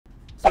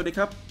สวัสดี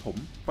ครับผม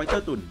ไฟเต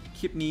อร์ตุน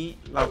คลิป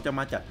นี้เราจะ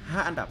มาจัด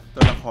5อันดับตั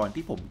วละค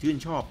รที่ผมชื่น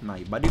ชอบใน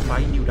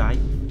Buddyfight New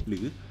Dice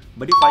หรือ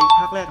Buddyfight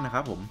ภาคแรกนะ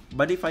ครับผม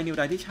Buddyfight New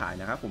Dice ที่ฉาย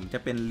นะครับผมจะ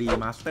เป็นรี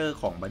มาสเตอร์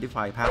ของ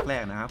Buddyfight ภาคแ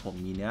รกนะครับผม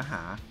มีเนื้อห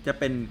าจ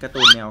ะเป็นก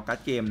าร์ตูนแนวก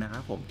าร์ดเกมนะค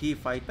รับผมที่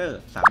ไฟเต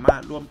อร์สามาร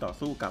ถร่วมต่อ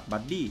สู้กับบั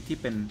ดดี้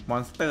ที่เป็นม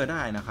อนสเตอร์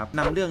ได้นะครั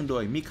บนำเรื่องโ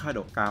ดยมิคา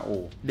โดะกาโ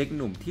อเด็กห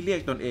นุ่มที่เรี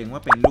ยกตนเองว่า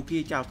เป็นลู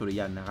กพี่เจ้าสุริ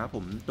ยันนะครับผ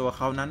มตัว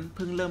เขานั้นเ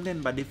พิ่งเริ่มเล่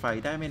น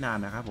Buddyfight ได้ไม่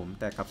นานนะครับผ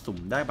มแต่กับสุ่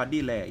มได้บั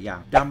ดดี้แล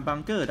อย่างดัม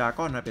บังเกอร์ดา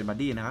กอนมาเป็นบัด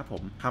ดี้นะครับผ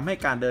มทำให้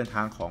การเดินท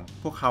างขอ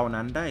งพวกเข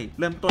านั้นได้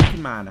เริ่มต้น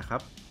ขึ้นมานะ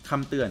ครับ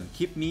คำเตือนค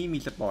ลิปนี้มี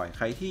สปอย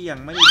ใครที่ยั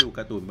งไม่ได้ดูก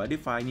าร์ตูน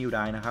Buddyfight New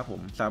Dice นะครับ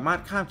ผมสามา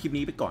รถข้ามคลิป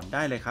นี้ไปก่อนไ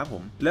ด้เลยครับผ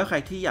มแล้วใ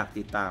ครที่อยา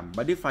กติดตาม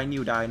Buddyfight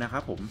New Dice นะ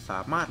ครับผม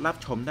สามารถรั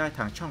บชมได้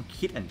ทางช่อง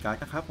Kid and Guard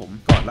นะครับผม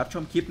ก่อนรับช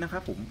มคลิปนะค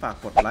รับผมฝ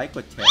ากกดไลค์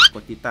กดแชร์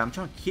กดติดตาม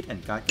ช่อง Kid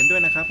and Guard กันด้ว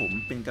ยนะครับผ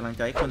มเป็นกำลัง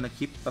ใจให้คนในค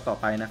ลิปต่อ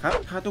ไปนะครับ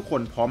ถ้าทุก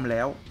คนพร้อมแ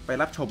ล้วไ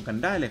ปรับชม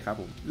กันได้เลยครั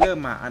บผมเ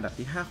ริ่มมาอันดับ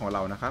ที่5ของเ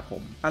รานะครับ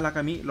ผมอารา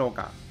กามิโล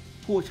กะ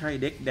ผู้ใช้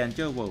เด็ก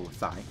Danger World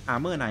สาย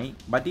Armor Knight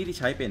บัดดี้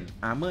ที่ใช้เป็น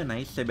Armor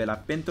Knight เซเบลั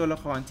สเป็นตัวละ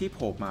ครที่โ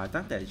ผล่ม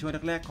าตั้งแต่ช่วง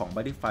แรกๆของ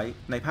Buddyfight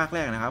ในภาคแ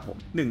รกนะครับผม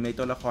หนึ่งใ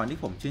นตัวละคร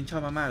ที่ผมชื่นช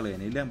อบมากๆเล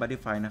ยในเรื่อง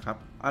Buddyfight นะครับ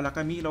อารา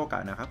กามิโล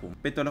กะนะครับผม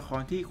เป็นตัวละค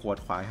รที่ขว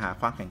ดขวายห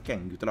าความแข็งแกร่ง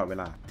อยู่ตลอดเว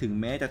ลาถึ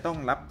งแม้จะต้อง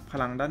รับพ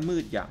ลังด้า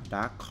นมืดอย่าง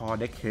Dark Core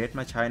Decade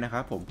มาใช้นะค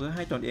รับผมเพื่อ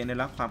ให้ตนเอง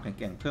ได้รับความแข็ง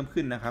แกร่งเพิ่ม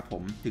ขึ้นนะครับผม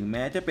ถึงแ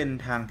ม้จะเป็น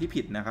ทางที่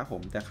ผิดนะครับผ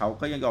มแต่เข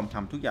าก็ยังยอมท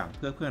ำทุกอย่างเ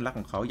พื่อเพื่อนรั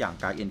กของเขาอย่าง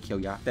กาเอ็นเคียวย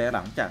ะแต่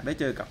หลังจากได้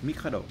เจอกับมิ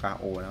คาโดะก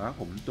าโอนะครั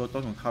บผมตัว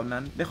ตนของเขา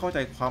นั้นได้เข้าใ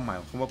จความหมา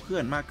ยของคำว่าเ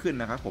พื่อนมากขึ้น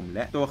นะครับผมแล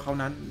ะตัวเข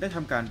านั้นได้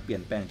ทำการเปลี่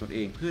ยนแปลงตน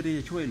เองเพื่อที่จ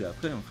ะช่วยเหลือ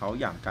เพื่อนของเขา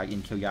อย่างกาเอ็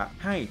นเคียวยะ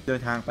ให้เดิ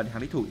นทางไปใน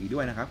ทางที่ถูกอีกด้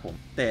วยนะครับผม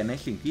แต่ใ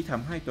นสิ่งที่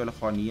ทำให้ตัวละ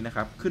ครนี้นะค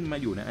รับขึ้นม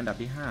าอยู่ในอันดั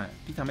บที่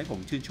5ที่ทำให้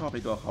ผมชื่นชอ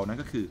บในตัวเขานั้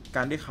นก็คือ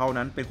การที่เข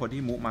านั้นเป็นค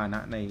นที่มุมา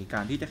นะใน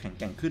การที่จะแข็ง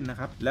แกร่งขึ้นน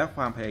ะครับและคว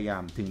ามพยาย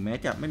ามถึงแม้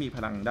จะ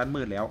ไม่มีพลังด้า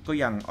นมืดแล้วก็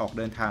ยังออก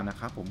เดินทางน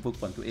ะครับผมฝึก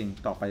ฝนตัวเอง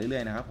ต่อไปเรื่อ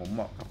ยๆนะครับผมเห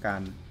มาะกับ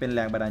การเป็นแ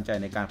รงบันดาลใจ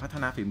ในการพัฒ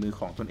นาฝีมื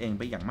อของตนเอ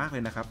งไปอย่างมากเ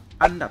ลยนะครับ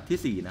อันดับ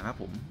ที่4นะครับ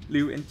ผม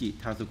ริวเอนจิ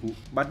ทาซุคุ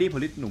บัดดี้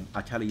พลิตหนุ่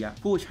มอัจฉริย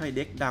ะผู้ใช้เ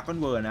ด็กดากอน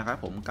เวิร์นะครั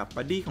บผมกับ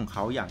บัดดี้ของเ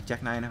ขาอย่างแจ็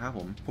คไนท์นะครับผ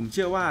มเ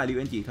ชื่อว่าริว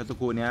เอนจิท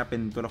าซุคุเนี่ย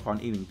เป็นตัวละค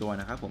รอีกหนึ่งตัว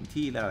นะครับผม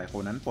ที่หลายๆ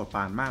คนนั้นโปรดปร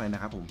านมากเลย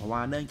นะครับผมเพรา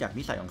ะว่าเนื่องจา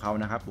กนิสัยของเขา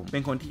นะครับผมเป็น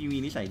คน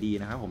ที่มีนิสัยดี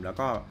นะครับผมแล้ว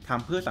ก็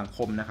ทำเพื่อสัง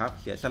คมนะ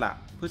ครับเสียสล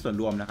ะเพื่อส่วน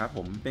รวมนะครับผ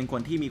มเป็นค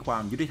นที่มีคว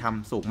ามยุติธร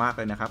รมสูงมาก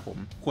เลยนะครับผ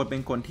มควร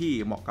เป็นคน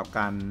ที่เหมาะกั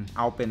บการ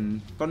เอาเป็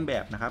นต้นแบ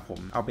บนะครับผ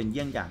มเอาเป็น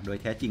เยี่ยงอย่างโดย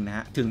แท้จริงนะฮ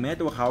ะถึง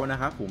แม้ตัวเขาน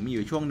ะครับผมมีอ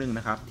ยู่ช่วงหนึ่ง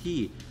นะครับ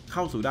ที่เ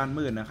ข้าสู่ด้าน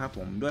มืดนะครับผ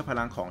มด้วยพ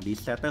ลังของ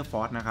Disaster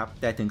Force นะครับ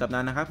แต่ถึงกั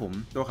บนั้นนะครับผ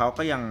มตัวเข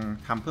าก็ยัง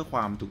ทำเพื่อค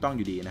วามถูกต้อง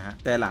อยู่ดีนะฮะ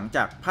แต่หลังจ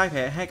ากพ่าย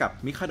แพ้ให้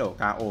กับมิคาโดะ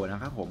กาโอนะ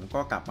ครับผม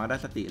ก็กลับมา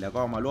ได้สติแล้ว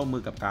ก็มาร่วม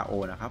มือกับกา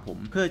โอนะครับผม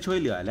เพื่อช่ว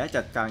ยเหลือแล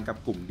ะจัดกา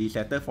รกับกลุ่ม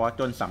Disaster Force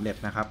จนสำ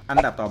เร็จนะครับอั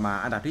นดับต่อม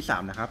าอันดับที่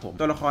3นะครับผม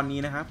ตัวละค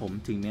รนี้นะครับผม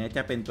ถึงแม้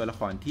จะเป็นตัวล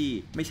ะครที่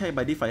ไม่ใช่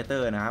Buddy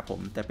Fighter นะครับ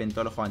ผมแต่เป็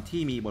นตัวละคร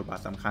ที่มีบทบ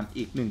าทสำคั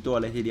ญอีก1ตั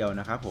วเลยทีเดีย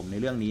วนะครับผมใ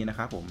นเรื่องนี้นะ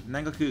ครับผม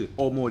นั่นก็คือโ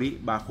อโ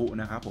มริบ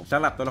าคุนะครับผมส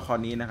ำหรับตัวละ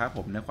ครนี้นะครับผ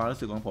มในความรู้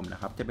สึกของผมนะ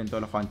ครับจะเป็นตั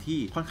วละครที่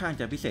ค่อนข้าง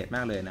จะพิเศษม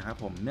ากเลยนะครั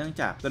บผมเนื่อ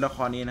งจากตัวละค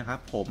รนี้นะครับ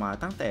โผล่มา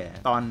ตั้ง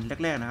แต่ตอน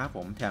แรกๆนะครับ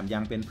ผมแถ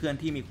มยังเป็นเพื่อน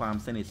ที่มีควา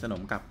มสนิทส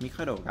นมกับมิค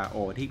าโดะกา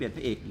โอที่เป็นพ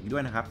ระเอกอีกด้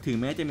วยนะครับถึ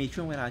งแม้จะมี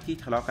ช่วงเวลา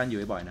ที่ทะเลาะกันอยู่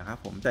บ่อยๆนะครั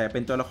บผมแต่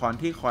เป็นตัวละค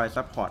รที่คอ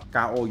ยซัพพอร์ตก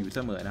าโออยู่เ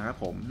สมอนะครั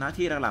บผมหน้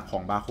าที่หลักๆข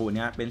องบาคุ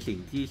เนี่ยเป็นสิ่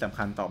งที่สำ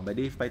คัญต่อ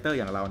Buddy Fighter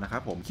อย่างเรานะ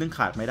ครับผมซึ่ง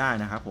ขาดไม่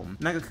ได้นะครับผ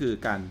มนั่นก็คือ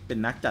การเป็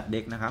นนักจัดเด็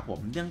กนะครับผ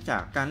มเนื่องจ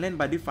ากการเล่น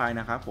Buddyfight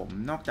นะครับ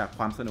ผมนอกจากคว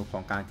ามสนุก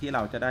ของการที่เ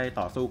ราจะ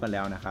ได้ต่อสู้กัน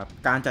แล้วนะครับ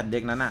การจัด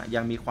เด็กนั้น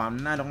ยังมีควา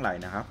มน่าหลงใหล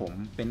นะครับผม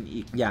เป็น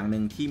อีกอย่างหนึ่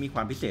งที่มีคว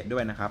ามพิเศษด้ว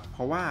ยนะครับเ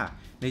พราะว่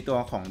าใ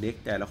นตัวของเด็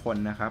กแต่ละ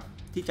คนนะครับ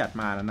ที่จัด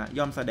มาแล้วนะ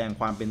ย่อมแสดง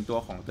ความเป็นตั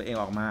วของตัวเอง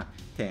ออกม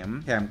าแ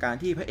ถมกา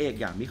รที่พระเอก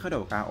อย่างมิคาโ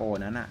ดะกาโอ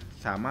นั้น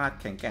สามารถ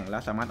แข็งแกร่งแ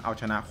ละสามารถเอ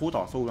าชนะ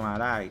คู่ต่อสู้ม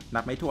าได้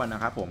นับไม่ถ้วนนะ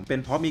ครับผมเป็น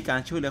เพราะมีก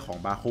ารช่วยเหลือข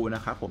องบาคูนะ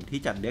ครับผม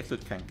ที่จัดเด็กสุ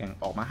ดแข็งแกร่ง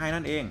ออกมาให้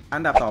นั่นเอ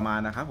งอันดับต่อ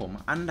มานะครับผม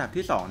อันดับ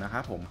ที่2นะ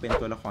ครับผมเป็น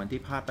ตัวละครที่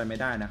พลาดไป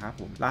ไม่ได้นะครับ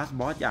ผมลา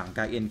สบอสอย่างก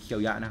าเอ็นเคียว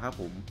ยะนะครับ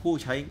ผม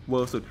ผู้ใช้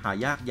เวิร์สุดหา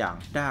ยากอย่าง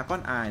ดาก้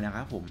อนอายนะค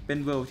รับผมเป็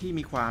นเวิร์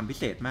ที่มีควา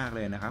มพิเศษมากเ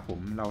ลยนะครับผม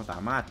เราสาม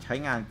ารถใช้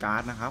งานก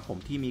าร์ดนะครับ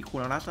ผม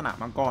ที่มีคุณลักษณะ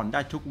มังกรไ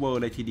ด้ทุกเวิร์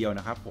เลยทีเดียว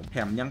นะครับผม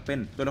แถมยัง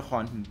เป็นตัวละค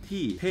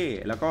รที่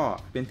เท่แล้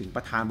วก็เป็นถึง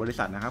ประธาน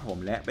บริษัทนะครับ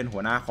ผมและเป็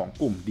นหัวหน้าขอ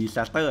งกลุ่ม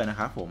Disaster นะ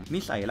ครับผม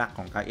นิสัยหลั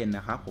กของกาเอ็น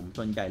นะครับผม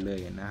ส่วนใหญ่เล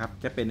ยนะครั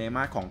บจะเป็นในม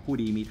าตรของ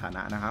ผู้ดีมีฐาน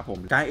ะนะครับผ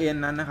มกาเอ็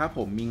นนั้นนะครับผ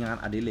มมีงาน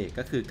อดิเรก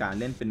ก็คือการ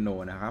เล่นเปีย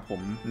โนนะครับผม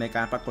ใน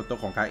การปรากฏตั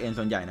วของกาเอ็น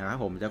ส่วนใหญ่นะครับ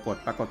ผมจะ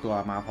กดปราก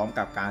ฏตัวมาพร้อ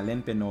มกับการเล่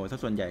นเปียโนซ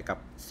ะส่วนใหญ่กับ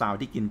ซา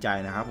วด์ที่กินใ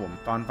จนะครับผ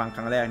มตอนฟังค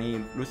รั้งแรกนี่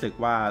รู้สึก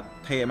ว่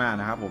าเท่มา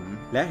กนะครับผ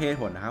มและเหตุ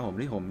ผลนะครับผม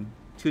ที่ผ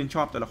มชื่นช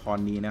อบตัวละค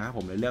รนี้นะครับ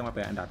ผมเลยเลือกมา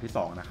เป็นอันดับที่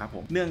2นะครับ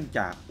ผมเนื่อง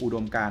จากอุด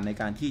มการณ์ใน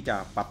การที่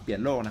จะปรับเปลี่ย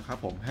นโลกนะครับ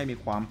ผม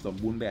ให้มีความส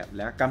มบูรณ์แบบแ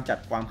ละกำจั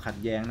ดควา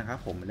มขัดแย้งนะครับ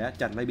ผมแล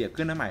ะจัดระเบีย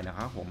บขึ้นมาใหม่น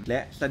ะครับผมแ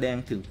ละแส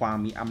ดงถึงควา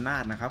มมีอำน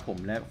าจนะครับผม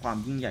และควา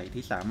มยิ่งใ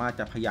หญ่ที่สามารถ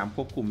จะพยายาม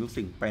ควบคุมทุ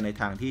กสิ่งไปใ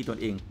นทางที่ต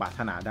นเองปราร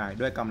ถนาได้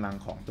ด้วยกำลั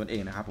งของตน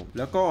เองนะครับผ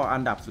มแล้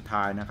วก็อันดับสุด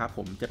ท้ายนะครับผม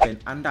จะเป็น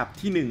อันดับ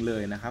ที่1เล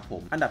ยนะครับผ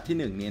มอันดับที่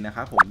1นี้นะค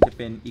รับผมจะเ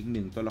ป็นอีก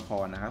1ตัวละค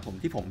รนะครับผ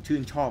มที่ผม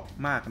ชื่นชอ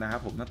บมากนะ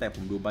ครับผมตั้งแต่ผ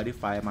มดู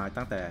Buddyfight มา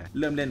ตั้ง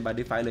แต่เริ่มเล่น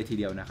Buddyfight เล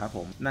ยทีเดียว ยวนะครับผ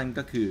มนั่น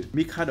ก็คือ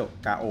มิคาโดะ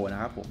กาโอน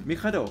ะครับผมมิ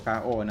คาโดะกา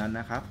โอนั้น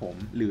นะครับผม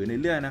หรือใน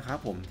เรื่องนะครับ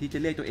ผมที่จะ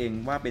เรียกตัวเอง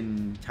ว่าเป็น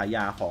ฉาย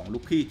าของลู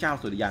กพี่เจ้า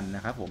สุริยันน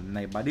ะครับผมใน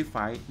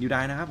Buddyfight New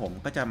Day นะครับผม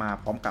ก็จะมา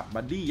พร้อมกับ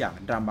บัดดี้อย่าง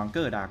ดรัมบังเก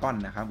อร์ดากอน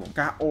นะครับผม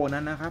กาโอ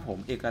นั้นนะครับผม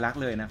เอกลักษณ์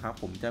เลยนะครับ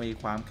ผมจะมี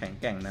ความแข็ง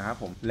แกร่งนะครับ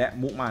ผมและ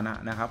มุมานะ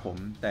นะครับผม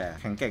แต่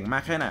แข็งแกร่งมา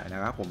กแค่ไหนน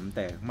ะครับผมแ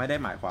ต่ไม่ได้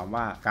หมายความ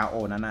ว่ากาโอ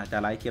นั้นจะ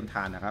ไร้เทียมท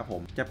านนะครับผ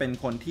มจะเป็น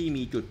คนที่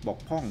มีจุดบก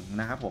พร่อง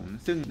นะครับผม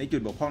ซึ่งในจุ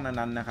ดบกพร่อง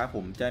นั้นนะครับผ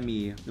มจะมี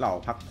เหล่า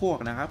พรรคพวก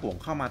นะครับผม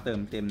เข้ามาเติ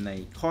มเต็มใน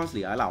ข้อเ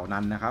สียเหล่า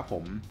นั้นนะครับผ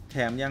มแถ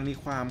มยังมี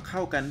ความเข้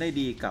ากันได้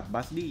ดีกับ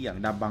บัสดี้อย่าง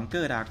ดัมบังเก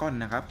อร์ดากอน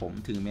นะครับผม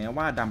ถึงแม้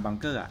ว่าดัมบัง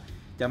เกอร์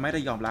จะไม่ได้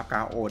ยอมรับก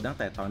าโอตั้ง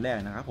แต่ตอนแรก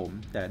นะครับผม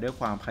แต่ด้วย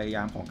ความพยาย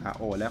ามของกา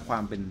โอและควา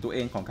มเป็นตัวเอ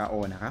งของกาโอ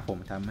นะครับผม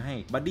ทำให้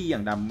บัดดี้อย่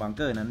างดัมบังเ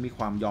กอร์นั้นมีค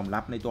วามยอมรั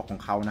บในตัวของ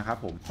เขานะครับ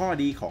ผมข้อ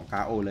ดีของก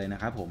าโอเลยน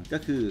ะครับผมก็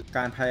คือก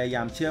ารพยาย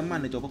ามเชื่อมั่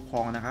นในตัวพวกพ้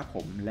องนะครับผ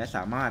มและส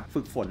ามารถ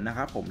ฝึกฝนนะค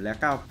รับผมและ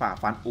ก้าวฝ่า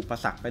ฟันอุป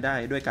สรรคไปได้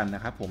ด้วยกันน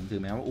ะครับผมถึ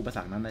งแม้ว่าอุปส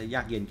รรคนั้นจะย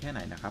ากเย็นแค่ไหน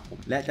นะครับผม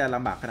และจะล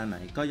ำบากขนาดไหน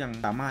ก็ยัง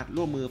สามารถ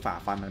ร่วมมือฝ่า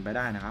ฟันมันไปไ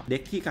ด้นะครับเด็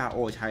กที่กาโอ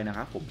ใช้นะค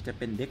รับผมจะเ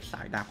ป็นเด็กส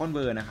ายดากอนเว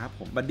อร์นะครับ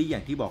ผมบัดดี้อย่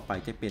างที่บอกไป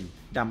จะเป็น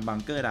ดัมบัง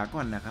เกอร์ดาก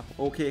อนนะครับ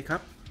โอเคครั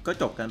บก็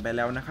จบกันไปแ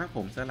ล้วนะครับผ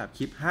มสำหรับค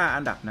ลิป5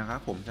อันดับนะครับ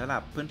ผมสำหรั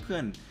บเพื่อ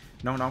น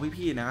ๆน้องๆ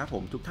พี่ๆนะครับผ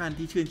มทุกท่าน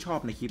ที่ชื่นชอบ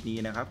ในคลิปนี้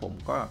นะครับผม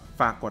ก็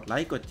ฝากกดไล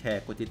ค์กดแช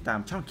ร์กดติดตาม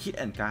ช่องคิดแ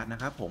อนการ์ดน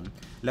ะครับผม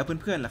แล้วเ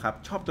พื่อนๆล่ะครับ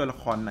ชอบตัวละ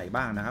ครไหน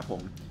บ้างนะครับผ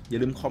มอย่า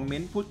ลืมคอมเม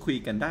นต์พูดคุย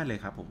กันได้เลย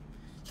ครับผม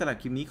สำหรับ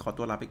คลิปนี้ขอ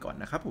ตัวลาไปก่อน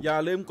นะครับผมอย่า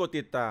ลืมกด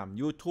ติดตาม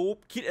YouTube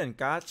คิดแอน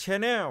การ์ด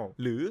Channel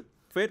หรือ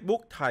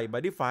Facebook ไทย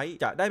Buddyfight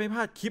จะได้ไม่พล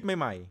าดคลิป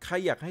ใหม่ๆใคร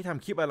อยากให้ท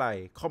ำคลิปอะไร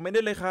คอมเมนต์ไ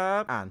ด้เลยครั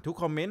บอ่านทุก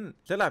คอมเมนต์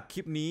สำหรับค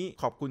ลิปนี้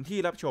ขอบคุณที่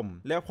รับชม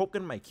แล้วพบกั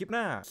นใหม่คลิปห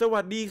น้าส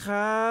วัสดีค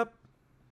รับ